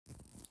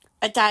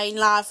A day in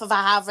life of a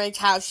average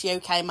house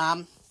UK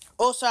mum.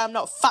 Also, I'm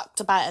not fucked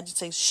about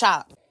editing.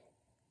 Shut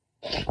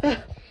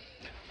up.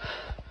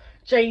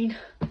 Jane,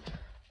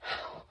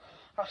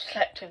 I've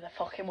slept through the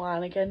fucking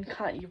while again.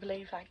 Can't you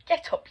believe that?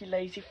 Get up, you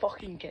lazy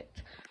fucking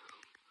git.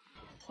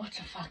 What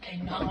a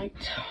fucking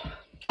night.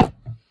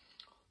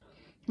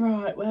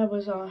 Right, where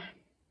was I?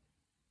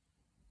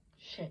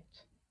 Shit.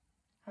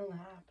 How did that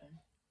happen?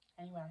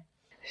 Anyway,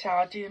 so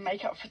I'll do the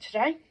makeup for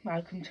today.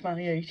 Welcome to my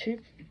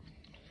YouTube.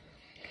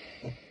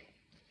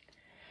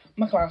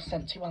 My glass is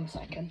empty, 1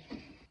 second.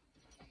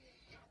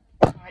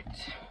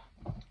 Right.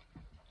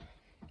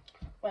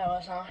 Where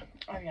was I?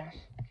 Oh yes.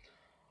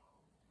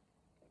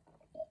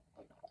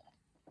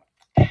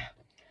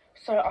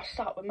 So I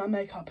start with my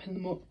makeup in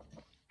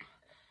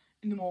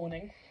the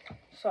morning.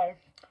 So I'm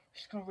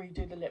just gonna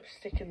redo the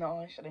lipstick and the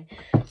eyeshadow.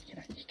 You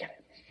know, you get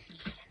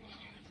it.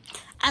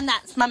 And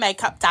that's my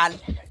makeup done.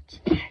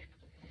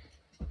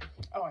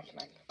 Oh, I can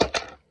make.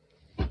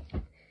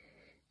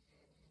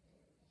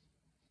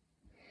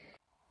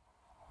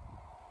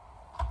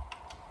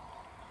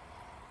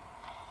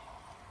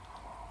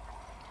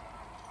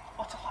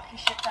 What a fucking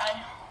shit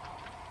day.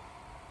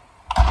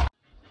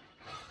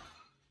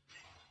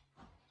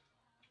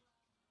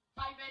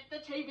 David, the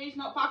TV's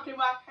not fucking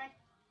working.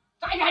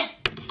 David!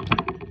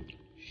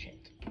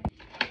 Shit.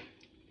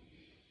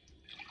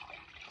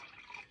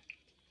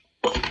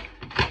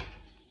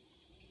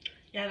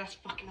 Yeah, that's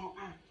fucking hot,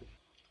 man.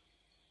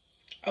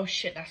 Oh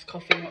shit, that's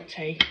coffee, not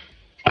tea.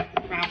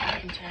 Round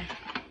fucking tea.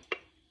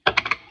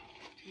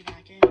 Tea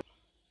bag in.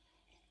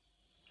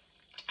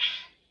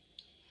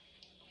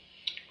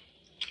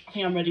 I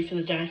think I'm ready for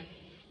the day.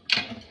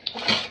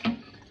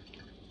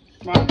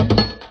 Right,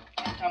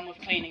 I'm done with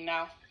cleaning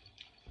now.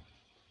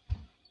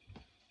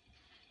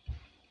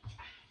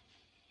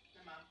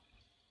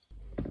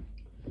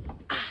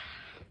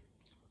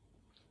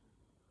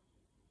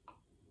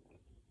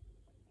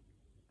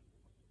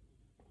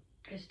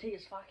 This tea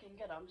is fucking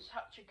good. I'm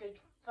such a good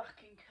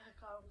fucking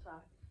cook, aren't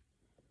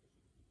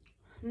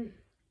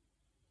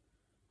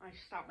I? I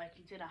should start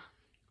making dinner.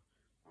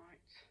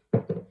 Right.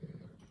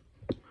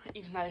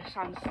 Even though the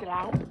sun's still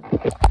out,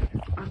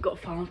 I've got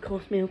a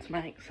 5-course meal to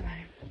make, so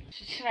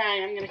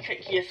today I'm going to cook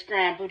you a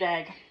scrambled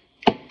egg.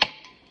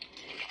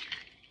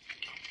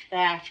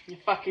 There, your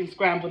fucking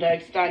scrambled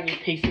egg's done, you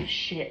piece of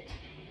shit.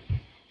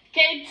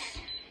 Kids!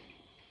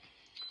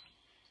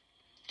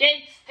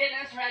 Kids,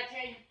 dinner's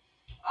ready.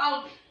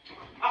 Oh,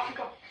 I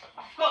forgot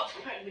to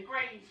put in the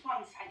greens.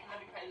 1 second, let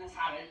me put in the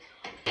salad.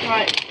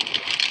 Right,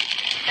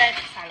 there's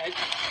the salad.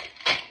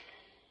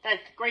 There's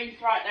the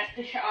greens, right, let's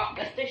dish it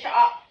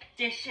up,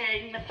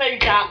 Dishing the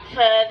food up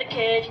for the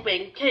kids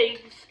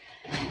winkies.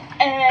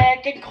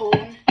 Egg and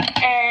corn,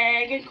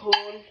 egg and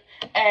corn,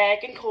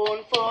 egg and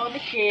corn for the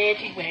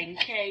kiddie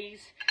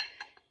winkies.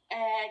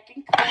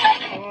 Egg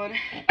and corn.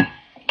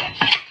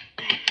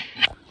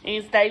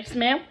 Here's Dave's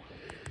meal.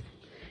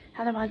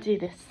 How do I do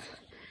this?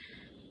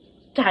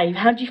 Dave,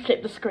 how do you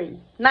flip the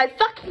screen? No,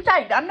 fucking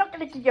Dave, I'm not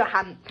going to give you a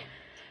hand.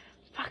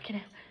 Fucking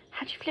hell.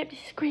 How do you flip the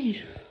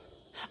screen?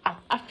 Oh,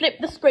 I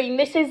flipped the screen.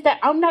 This is the...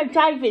 Oh no,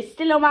 Dave, it's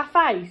still on my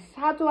face.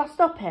 How do I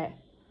stop it?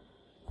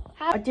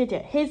 I did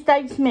it. Here's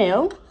Dave's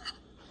meal.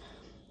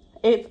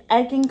 It's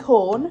egg and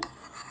corn.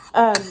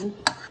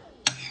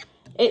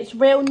 It's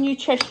real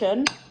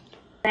nutrition.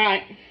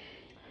 Right.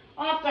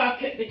 After I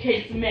cook the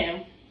kids'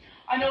 meal,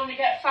 I normally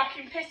get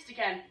fucking pissed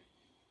again.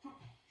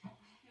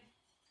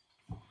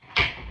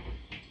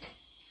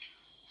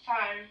 So,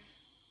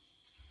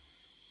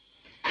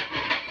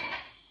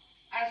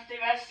 as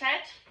Duaz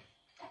said,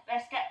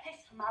 let's get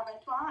pissed for my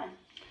red wine.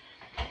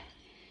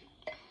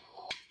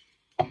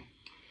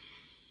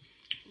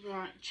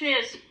 Right,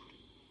 cheers.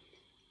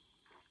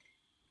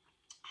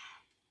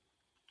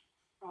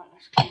 Right,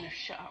 let's clean this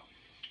shit up.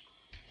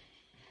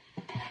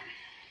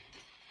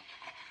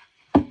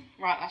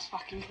 Right, that's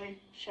fucking clean.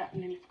 Shit, I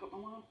nearly forgot my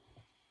wine.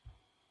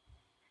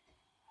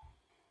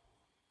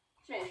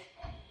 Cheers.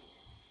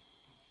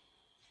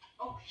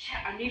 Oh shit,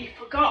 I nearly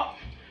forgot.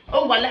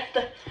 Oh, I left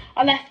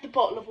the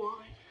bottle of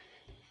wine.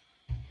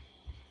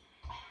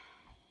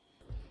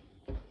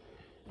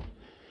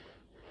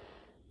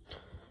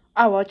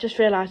 Oh, I just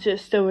realised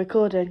it's still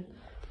recording.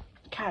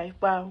 Okay,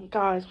 well,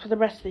 guys, for the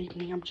rest of the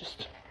evening, I'm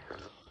just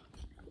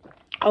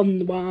on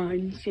the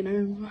wines, you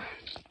know.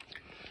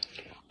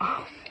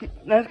 Oh,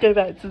 let's go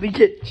back to the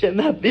kitchen.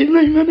 That'd be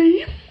my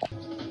money.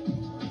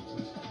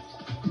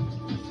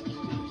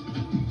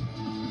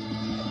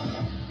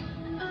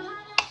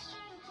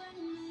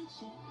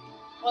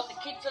 What, the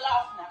kids are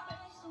laughing at me?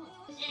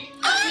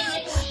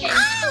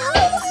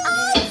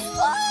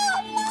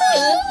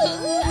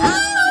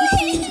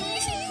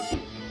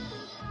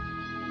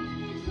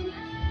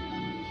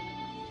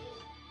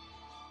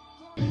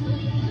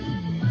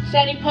 Is it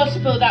any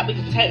possible that we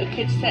can take the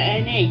kids to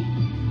A&E?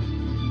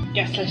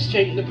 Guess let's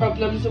drink the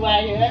problems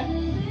away, yeah?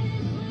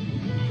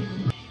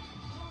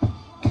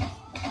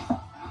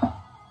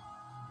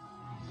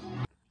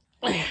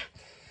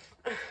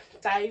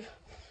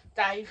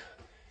 Dave,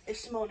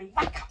 it's the morning.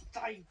 Wake up,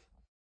 Dave.